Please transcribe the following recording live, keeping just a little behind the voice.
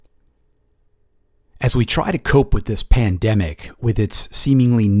As we try to cope with this pandemic, with its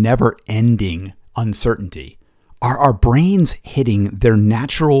seemingly never-ending uncertainty, are our brains hitting their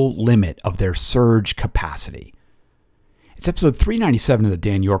natural limit of their surge capacity? It's episode 397 of the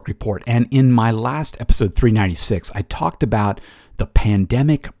Dan York Report, and in my last episode 396, I talked about the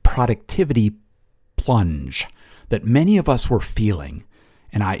pandemic productivity plunge that many of us were feeling.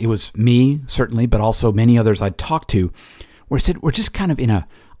 And it was me, certainly, but also many others I'd talked to, where I said we're just kind of in a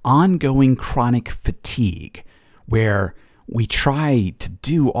ongoing chronic fatigue where we try to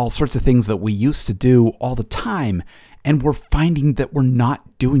do all sorts of things that we used to do all the time, and we're finding that we're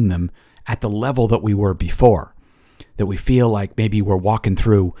not doing them at the level that we were before. That we feel like maybe we're walking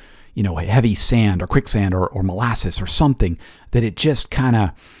through, heavy sand or quicksand or molasses or something, that it just kind of,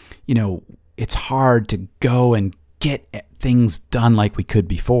 it's hard to go and get things done like we could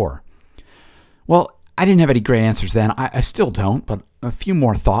before. Well, I didn't have any great answers then. I still don't, but a few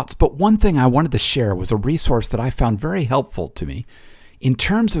more thoughts. But one thing I wanted to share was a resource that I found very helpful to me in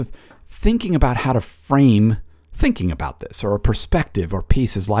terms of thinking about how to frame thinking about this, or a perspective or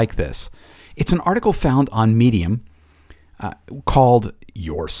pieces like this. It's an article found on Medium called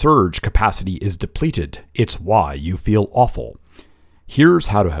 "Your Surge Capacity is Depleted. It's Why You Feel Awful. Here's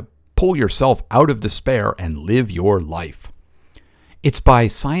how to pull yourself out of despair and live your life." It's by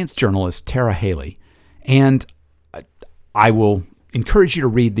science journalist Tara Haley, and I will encourage you to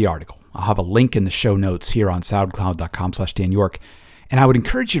read the article. I'll have a link in the show notes here on soundcloud.com/Dan York, and I would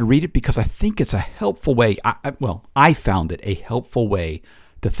encourage you to read it because I think it's a helpful way. I found it a helpful way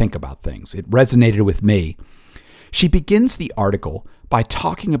to think about things. It resonated with me. She begins the article by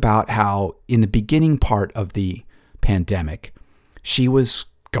talking about how in the beginning part of the pandemic, she was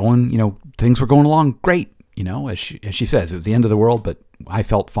going, things were going along great. As she says, it was the end of the world, but I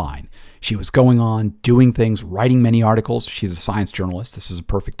felt fine. She was going on, doing things, writing many articles. She's a science journalist. This is a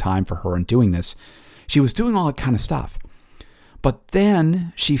perfect time for her in doing this. She was doing all that kind of stuff. But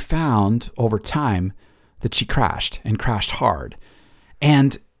then she found over time that she crashed and crashed hard.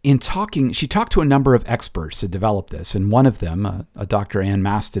 And in talking, she talked to a number of experts to develop this. And one of them, a Dr. Ann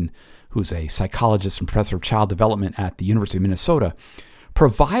Maston, who's a psychologist and professor of child development at the University of Minnesota,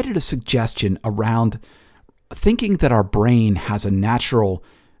 provided a suggestion around thinking that our brain has a natural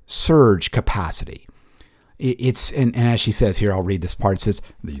surge capacity. And as she says here, I'll read this part. It says,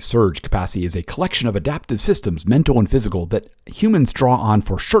 the surge capacity is a collection of adaptive systems, mental and physical, that humans draw on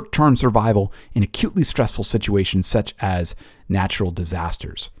for short-term survival in acutely stressful situations such as natural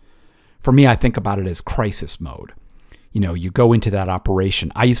disasters. For me, I think about it as crisis mode. You go into that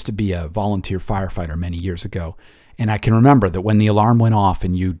operation. I used to be a volunteer firefighter many years ago, and I can remember that when the alarm went off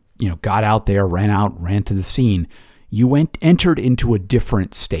and you got out there, ran to the scene, you entered into a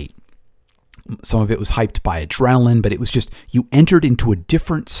different state. Some of it was hyped by adrenaline, but it was just, you entered into a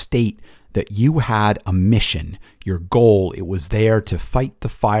different state that you had a mission, your goal. It was there to fight the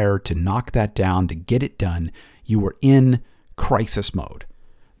fire, to knock that down, to get it done. You were in crisis mode.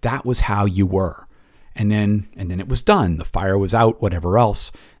 That was how you were. And then it was done. The fire was out, whatever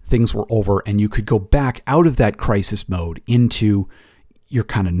else. Things were over, and you could go back out of that crisis mode into your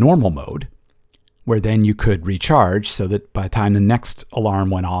kind of normal mode, where then you could recharge so that by the time the next alarm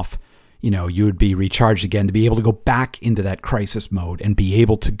went off, you would be recharged again to be able to go back into that crisis mode and be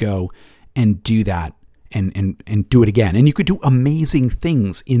able to go and do that and do it again. And you could do amazing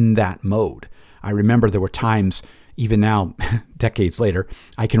things in that mode. I remember there were times, even now, decades later,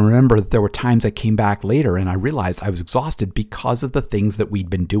 I can remember that there were times I came back later and I realized I was exhausted because of the things that we'd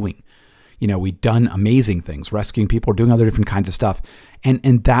been doing. We'd done amazing things, rescuing people, doing other different kinds of stuff.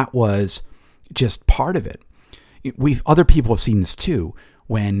 And that was just part of it. Other people have seen this too,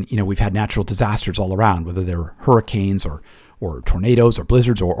 when, we've had natural disasters all around, whether they're hurricanes or tornadoes or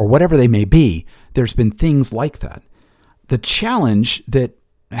blizzards or whatever they may be. There's been things like that. The challenge that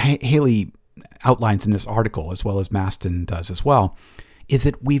Haley outlines in this article, as well as Maston does as well, is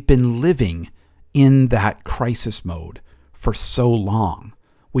that we've been living in that crisis mode for so long.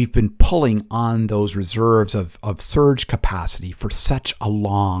 We've been pulling on those reserves of surge capacity for such a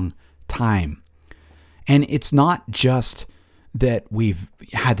long time. And it's not just that we've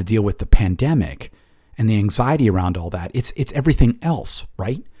had to deal with the pandemic and the anxiety around all that. It's everything else,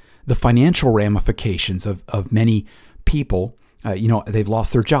 right? The financial ramifications of many people, they've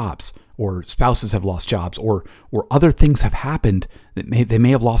lost their jobs, or spouses have lost jobs, or other things have happened that they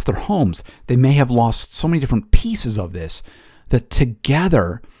may have lost their homes. They may have lost so many different pieces of this that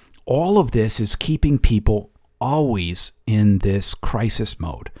together, all of this is keeping people always in this crisis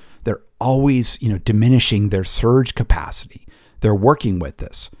mode. They're always, diminishing their surge capacity. They're working with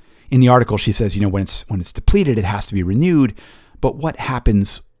this. In the article, she says, when it's depleted, it has to be renewed. But what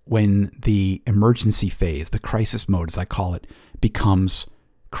happens when the emergency phase, the crisis mode, as I call it, becomes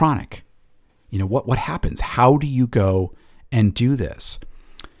chronic? What happens? How do you go and do this?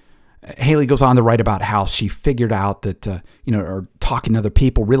 Haley goes on to write about how she figured out that, or talking to other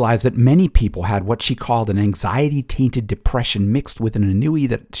people, realized that many people had what she called an anxiety-tainted depression mixed with an ennui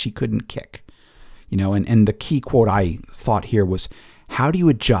that she couldn't kick. And the key quote I thought here was, how do you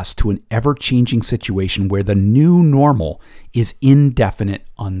adjust to an ever-changing situation where the new normal is indefinite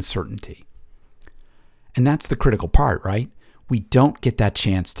uncertainty? And that's the critical part, right? We don't get that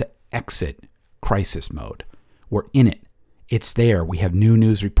chance to exit crisis mode. We're in it. It's there. We have new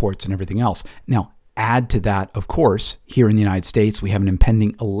news reports and everything else. Now, add to that, of course, here in the United States, we have an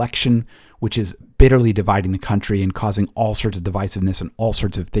impending election, which is bitterly dividing the country and causing all sorts of divisiveness and all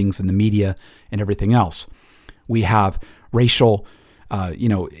sorts of things in the media and everything else. We have racial,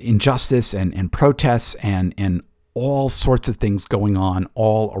 injustice and protests and all sorts of things going on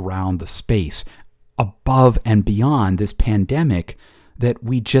all around the space above and beyond this pandemic that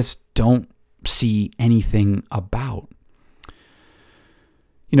we just don't see anything about.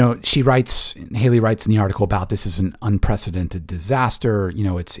 Haley writes in the article about this is an unprecedented disaster.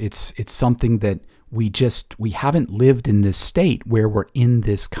 It's something that we haven't lived in this state where we're in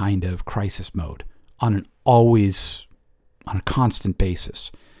this kind of crisis mode on a constant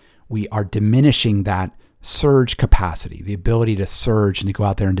basis. We are diminishing that surge capacity, the ability to surge and to go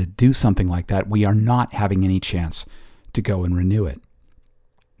out there and to do something like that. We are not having any chance to go and renew it.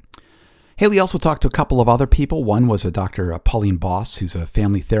 Haley also talked to a couple of other people. One was a Dr. Pauline Boss, who's a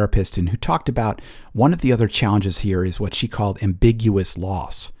family therapist, and who talked about one of the other challenges here is what she called ambiguous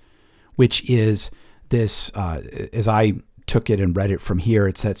loss, which is this, as I took it and read it from here,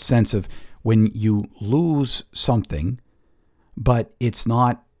 it's that sense of when you lose something, but it's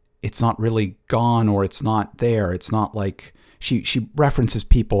not really gone or it's not there. It's not like she references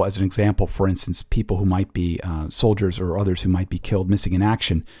people as an example, for instance, people who might be soldiers or others who might be killed, missing in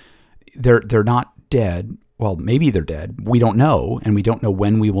action. They're not dead. Well, maybe they're dead. We don't know, and we don't know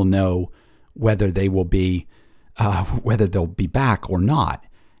when we will know whether they will be, whether they'll be back or not.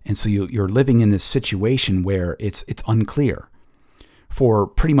 And so you're living in this situation where it's unclear. For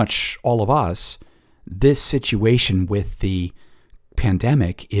pretty much all of us, this situation with the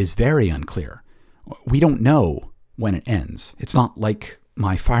pandemic is very unclear. We don't know when it ends. It's not like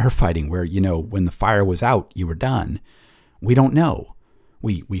my firefighting where, when the fire was out, you were done. We don't know.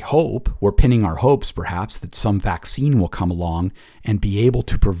 We hope, we're pinning our hopes perhaps, that some vaccine will come along and be able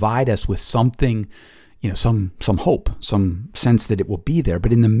to provide us with something, some hope, some sense that it will be there.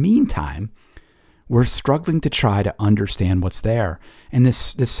 But in the meantime, we're struggling to try to understand what's there. And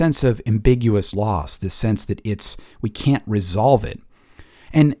this sense of ambiguous loss, this sense that we can't resolve it.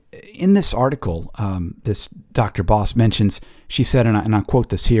 And in this article, this Dr. Boss mentions, she said, and I'll quote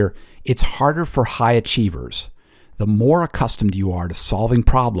this here, "It's harder for high achievers. The more accustomed you are to solving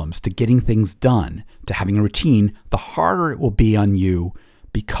problems, to getting things done, to having a routine, the harder it will be on you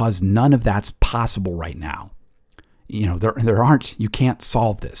because none of that's possible right now. You can't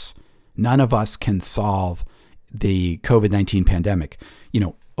solve this. None of us can solve the COVID-19 pandemic.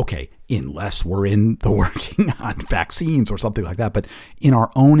 Okay, unless we're working on vaccines or something like that, but in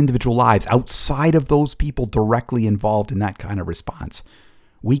our own individual lives, outside of those people directly involved in that kind of response,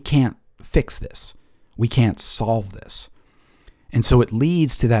 we can't fix this. We can't solve this." And so it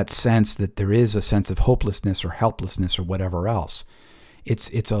leads to that sense that there is a sense of hopelessness or helplessness or whatever else.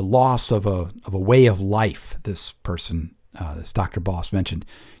 It's a loss of a way of life. This person, this Dr. Boss mentioned,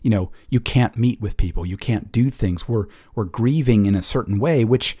 you can't meet with people. You can't do things. We're grieving in a certain way,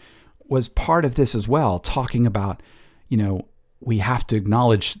 which was part of this as well, talking about, we have to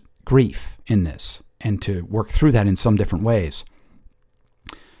acknowledge grief in this and to work through that in some different ways.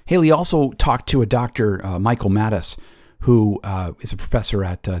 Haley also talked to a Dr. Michael Mattis, who is a professor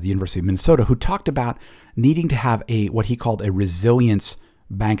at the University of Minnesota, who talked about needing to have what he called a resilience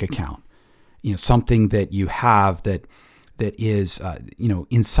bank account. Something that you have that is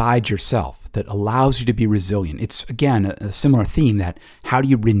inside yourself that allows you to be resilient. It's again a similar theme, that how do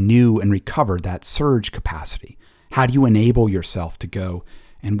you renew and recover that surge capacity? How do you enable yourself to go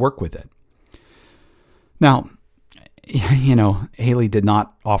and work with it? Now, Haley did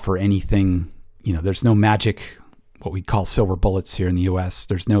not offer anything, there's no magic, what we call silver bullets here in the U.S.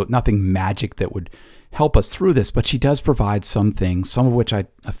 There's nothing magic that would help us through this, but she does provide some things,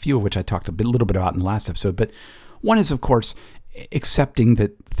 a few of which I talked a little bit about in the last episode. But one is, of course, accepting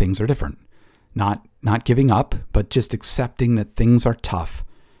that things are different, not giving up, but just accepting that things are tough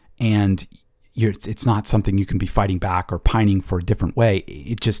and it's not something you can be fighting back or pining for a different way.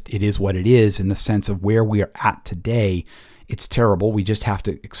 It is what it is, in the sense of where we are at today It's terrible. We just have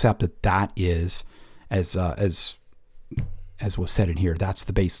to accept that that is, as was said in here, that's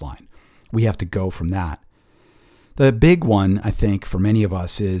the baseline. We have to go from that. The big one, I think, for many of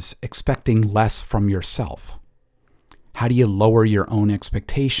us is expecting less from yourself. How do you lower your own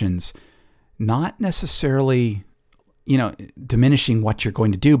expectations? Not necessarily, diminishing what you're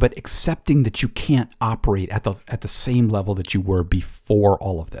going to do, but accepting that you can't operate at the same level that you were before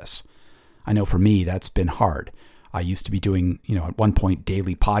all of this. I know for me, that's been hard. I used to be doing, at one point,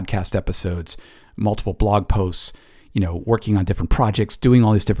 daily podcast episodes, multiple blog posts, working on different projects, doing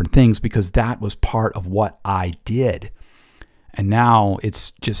all these different things because that was part of what I did. And now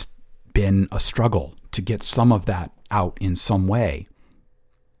it's just been a struggle to get some of that out in some way.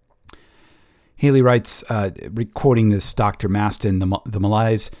 Haley writes, quoting this Dr. Maston, the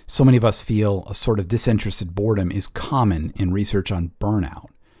malaise so many of us feel, a sort of disinterested boredom, is common in research on burnout.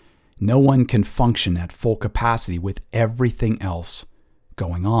 No one can function at full capacity with everything else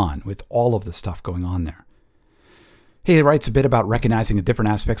going on, with all of the stuff going on there. Haley writes a bit about recognizing the different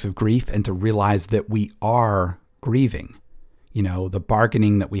aspects of grief and to realize that we are grieving. The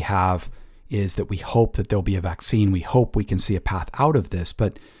bargaining that we have is that we hope that there'll be a vaccine. We hope we can see a path out of this,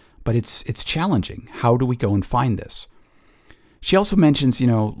 but it's challenging. How do we go and find this? She also mentions,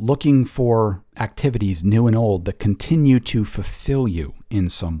 looking for activities, new and old, that continue to fulfill you in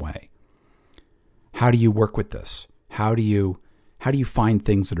some way. How do you work with this? How do you find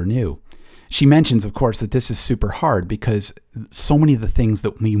things that are new? She mentions, of course, that this is super hard because so many of the things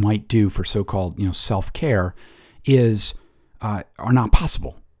that we might do for so-called, self-care are not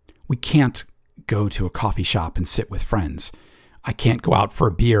possible. We can't go to a coffee shop and sit with friends. I can't go out for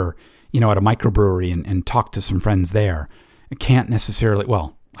a beer, at a microbrewery and talk to some friends there. I can't necessarily,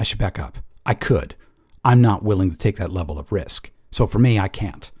 I should back up. I could. I'm not willing to take that level of risk. So for me, I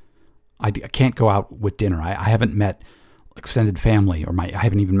can't. I can't go out with dinner. I haven't met extended family I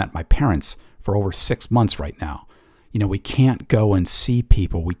haven't even met my parents for over 6 months right now. We can't go and see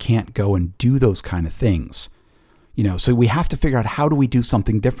people. We can't go and do those kind of things. So we have to figure out, how do we do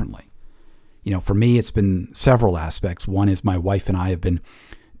something differently? For me, it's been several aspects. One is my wife and I have been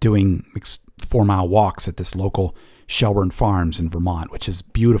doing 4-mile walks at this local Shelburne Farms in Vermont, which is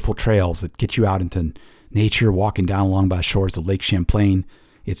beautiful trails that get you out into nature, walking down along by the shores of Lake Champlain.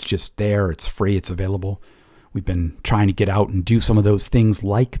 It's just there. It's free. It's available. We've been trying to get out and do some of those things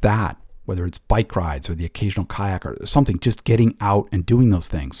like that, whether it's bike rides or the occasional kayak or something, just getting out and doing those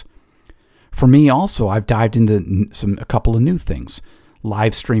things. For me also, I've dived into a couple of new things.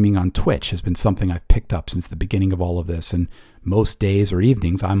 Live streaming on Twitch has been something I've picked up since the beginning of all of this. And most days or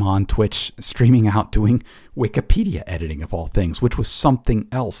evenings, I'm on Twitch streaming out doing Wikipedia editing of all things, which was something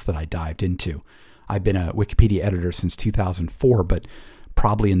else that I dived into. I've been a Wikipedia editor since 2004, but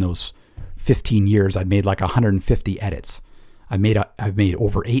probably in those 15 years, I'd made like 150 edits. I've made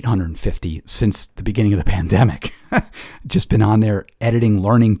over 850 since the beginning of the pandemic. Just been on there editing,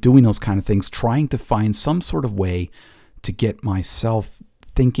 learning, doing those kind of things, trying to find some sort of way to get myself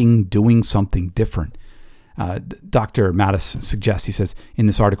thinking, doing something different. Dr. Mattis suggests, he says in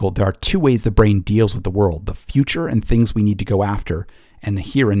this article, there are 2 ways the brain deals with the world: the future and things we need to go after, and the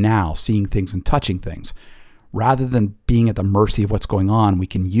here and now, seeing things and touching things. Rather than being at the mercy of what's going on, we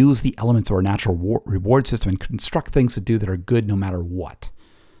can use the elements of our natural reward system and construct things to do that are good no matter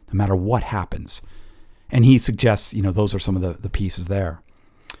what happens. And he suggests, those are some of the pieces there.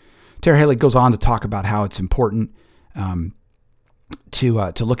 Tara Haley goes on to talk about how it's important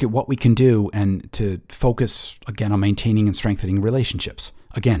to look at what we can do and to focus, again, on maintaining and strengthening relationships.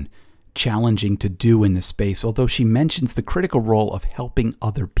 Again, challenging to do in this space, although she mentions the critical role of helping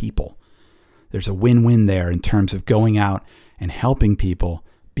other people. There's a win-win there in terms of going out and helping people,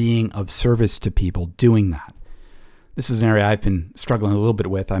 being of service to people, doing that. This is an area I've been struggling a little bit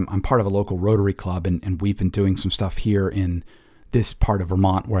with. I'm part of a local Rotary Club, and we've been doing some stuff here in this part of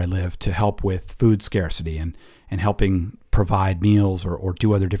Vermont where I live to help with food scarcity and helping provide meals or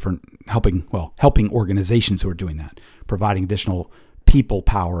do other different, helping organizations who are doing that, providing additional people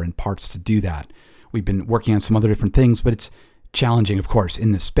power and parts to do that. We've been working on some other different things, but it's challenging, of course,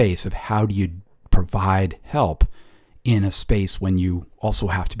 in the space of how do you provide help in a space when you also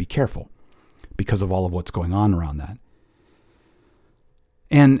have to be careful because of all of what's going on around that.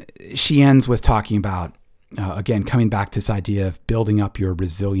 And she ends with talking about, again, coming back to this idea of building up your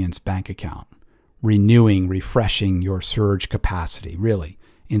resilience bank account, renewing, refreshing your surge capacity, really,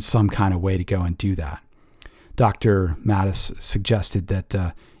 in some kind of way to go and do that. Dr. Mattis suggested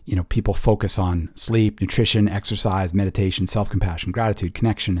that people focus on sleep, nutrition, exercise, meditation, self-compassion, gratitude,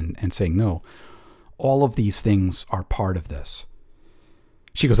 connection, and saying no. All of these things are part of this.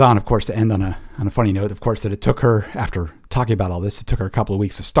 She goes on, of course, to end on a funny note, of course, that it took her, after talking about all this. It took her a couple of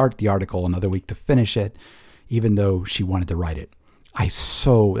weeks to start the article, another week to finish it, even though she wanted to write it. That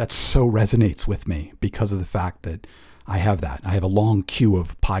so resonates with me because of the fact that I have that. I have a long queue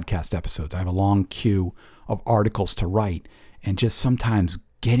of podcast episodes. I have a long queue of articles to write. And just sometimes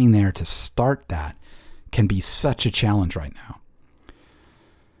getting there to start that can be such a challenge right now.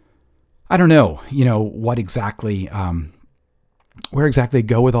 I don't know, what exactly, where exactly to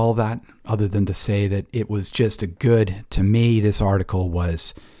go with all of that, other than to say that it was just to me, this article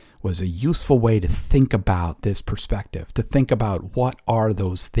was a useful way to think about this perspective, to think about what are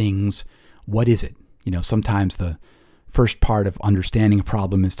those things, what is it? Sometimes the first part of understanding a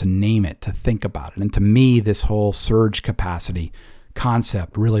problem is to name it, to think about it. And to me, this whole surge capacity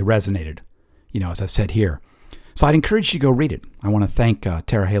concept really resonated, as I've said here. So I'd encourage you to go read it. I want to thank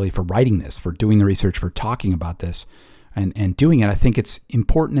Tara Haley for writing this, for doing the research, for talking about this and doing it. I think it's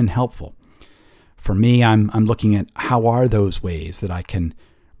important and helpful. For me, I'm looking at how are those ways that I can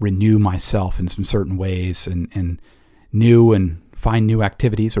renew myself in some certain ways and find new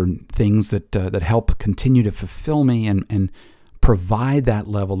activities or things that help continue to fulfill me and provide that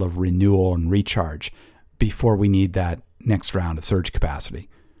level of renewal and recharge before we need that next round of surge capacity.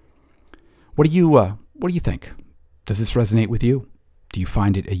 What do you think? Does this resonate with you? Do you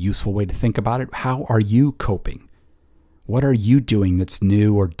find it a useful way to think about it? How are you coping? What are you doing that's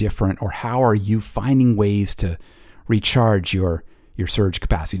new or different? Or how are you finding ways to recharge your surge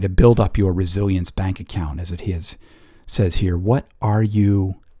capacity, to build up your resilience bank account, as it says here? What are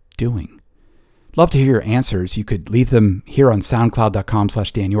you doing? Love to hear your answers. You could leave them here on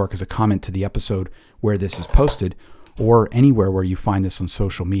soundcloud.com/Dan York as a comment to the episode where this is posted, or anywhere where you find this on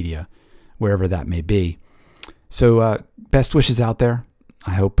social media, wherever that may be. So best wishes out there.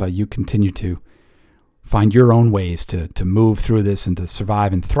 I hope you continue to find your own ways to move through this and to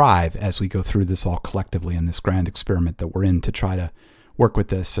survive and thrive as we go through this all collectively in this grand experiment that we're in, to try to work with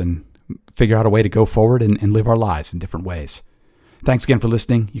this and figure out a way to go forward and live our lives in different ways. Thanks again for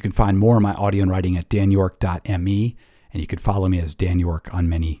listening. You can find more of my audio and writing at danyork.me, and you can follow me as Dan York on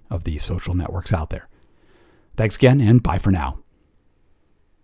many of the social networks out there. Thanks again, and bye for now.